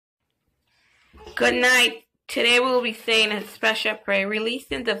Good night. Today we'll be saying a special prayer,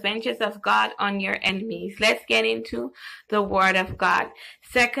 releasing the vengeance of God on your enemies. Let's get into the Word of God.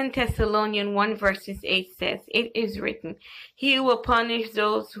 2 Thessalonians 1 verses 8 says, "It is written, He will punish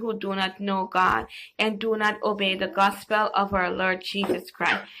those who do not know God and do not obey the gospel of our Lord Jesus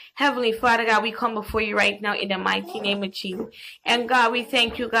Christ." Heavenly Father God, we come before you right now in the mighty name of Jesus. And God, we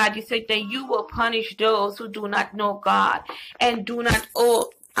thank you, God. You said that you will punish those who do not know God and do not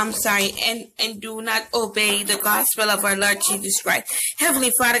and do not obey the gospel of our Lord Jesus Christ.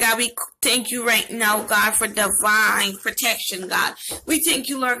 Heavenly Father God, we thank you right now, God, for divine protection, God. We thank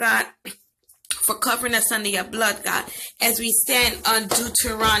you, Lord God, for covering us under your blood, God, as we stand on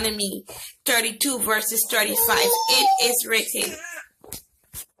Deuteronomy 32 verses 35. It is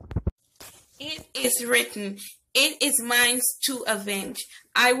written, it is mine to avenge.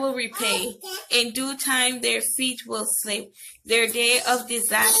 I will repay. In due time their feet will slip. Their day of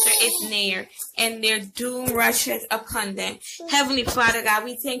disaster is near, and their doom rushes upon them. Heavenly Father God,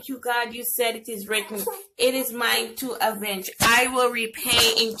 we thank you, God. You said it is written, it is mine to avenge. I will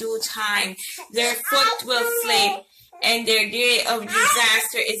repay in due time. Their foot will slip, and their day of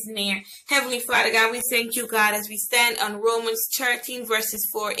disaster is near. Heavenly Father God, we thank you, God, as we stand on Romans 13 verses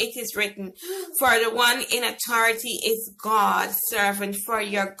 4. It is written, for the one in authority is God's servant for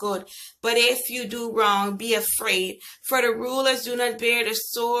your good. But if you do wrong, be afraid. For the rulers do not bear the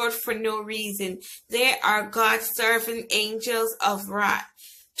sword for no reason. They are God's servant angels of wrath,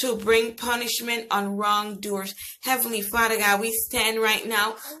 to bring punishment on wrongdoers. Heavenly Father God, we stand right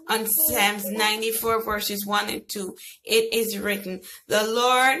now on Psalms 94 verses 1 and 2. It is written, the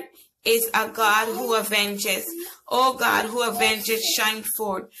Lord is a God who avenges. O God who avenges, shine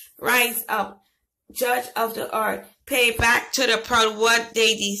forth. Rise up, judge of the earth. Pay back to the proud what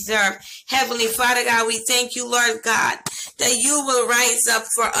they deserve. Heavenly Father God, we thank you, Lord God, that you will rise up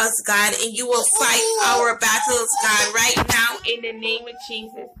for us, God, and you will fight our battles, God, right now in the name of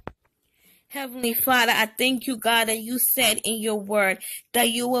Jesus. Heavenly Father, I thank you, God, that you said in your word that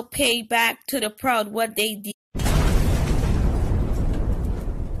you will pay back to the proud what they did.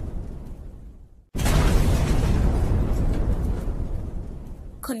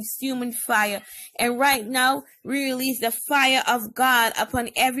 Consuming fire. And right now, we release the fire of God upon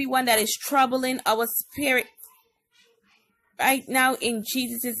everyone that is troubling our spirit. Right now, in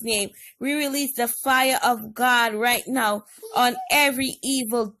Jesus' name, we release the fire of God right now on every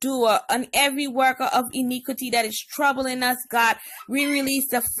evil doer, on every worker of iniquity that is troubling us, God. We release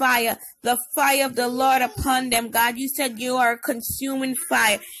the fire of the Lord upon them, God. You said you are a consuming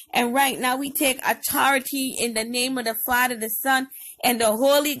fire. And right now, we take authority in the name of the Father, the Son, and the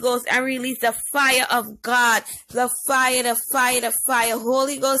Holy Ghost, and release the fire of God. The fire,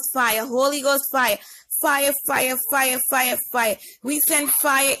 Holy Ghost fire, Holy Ghost fire. Fire, fire, fire, fire, fire. We send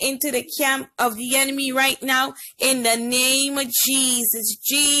fire into the camp of the enemy right now in the name of Jesus.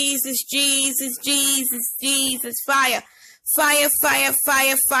 Jesus, Jesus, Jesus, Jesus. Fire, fire, fire,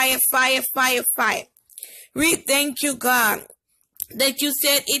 fire, fire, fire, fire, fire. We thank you, God, that you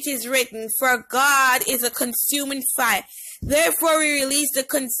said it is written, for God is a consuming fire. Therefore, we release the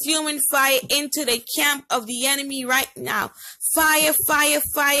consuming fire into the camp of the enemy right now. Fire, fire,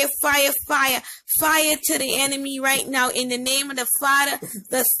 fire, fire, fire. Fire to the enemy right now in the name of the Father,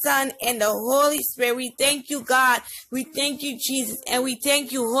 the Son, and the Holy Spirit. We thank you, God. We thank you, Jesus. And we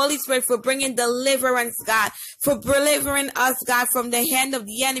thank you, Holy Spirit, for bringing deliverance, God. For delivering us, God, from the hand of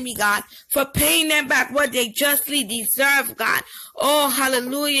the enemy, God. For paying them back what they justly deserve, God. Oh,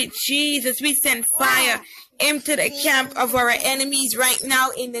 hallelujah, Jesus. We send fire into the camp of our enemies right now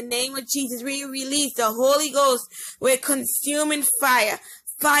in the name of Jesus. We release the Holy Ghost with consuming fire.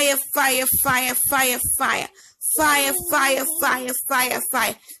 Fire, fire, fire, fire, fire. Fire, fire, fire, fire,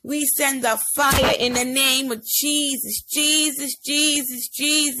 fire. We send the fire in the name of Jesus. Jesus, Jesus,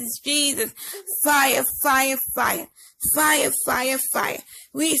 Jesus, Jesus. Fire, fire, fire. Fire, fire, fire.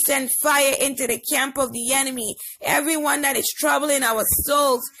 We send fire into the camp of the enemy. Everyone that is troubling our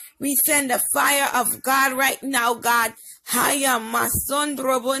souls, we send the fire of God right now, God. The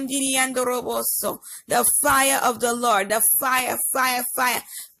fire of the Lord. The fire, fire, fire.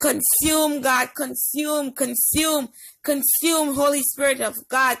 Consume, God. Consume, consume. Consume, Holy Spirit of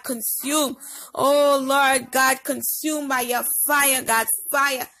God. Consume. Oh, Lord God. Consume by your fire, God.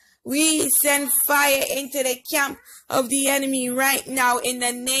 Fire. We send fire into the camp of the enemy right now in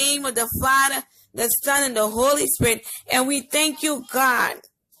the name of the Father, the Son, and the Holy Spirit. And we thank you, God,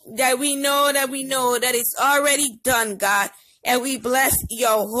 that we know that it's already done, God. And we bless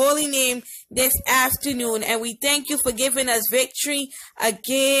your holy name this afternoon. And we thank you for giving us victory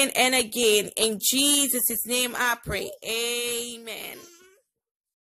again and again. In Jesus' name I pray. Amen.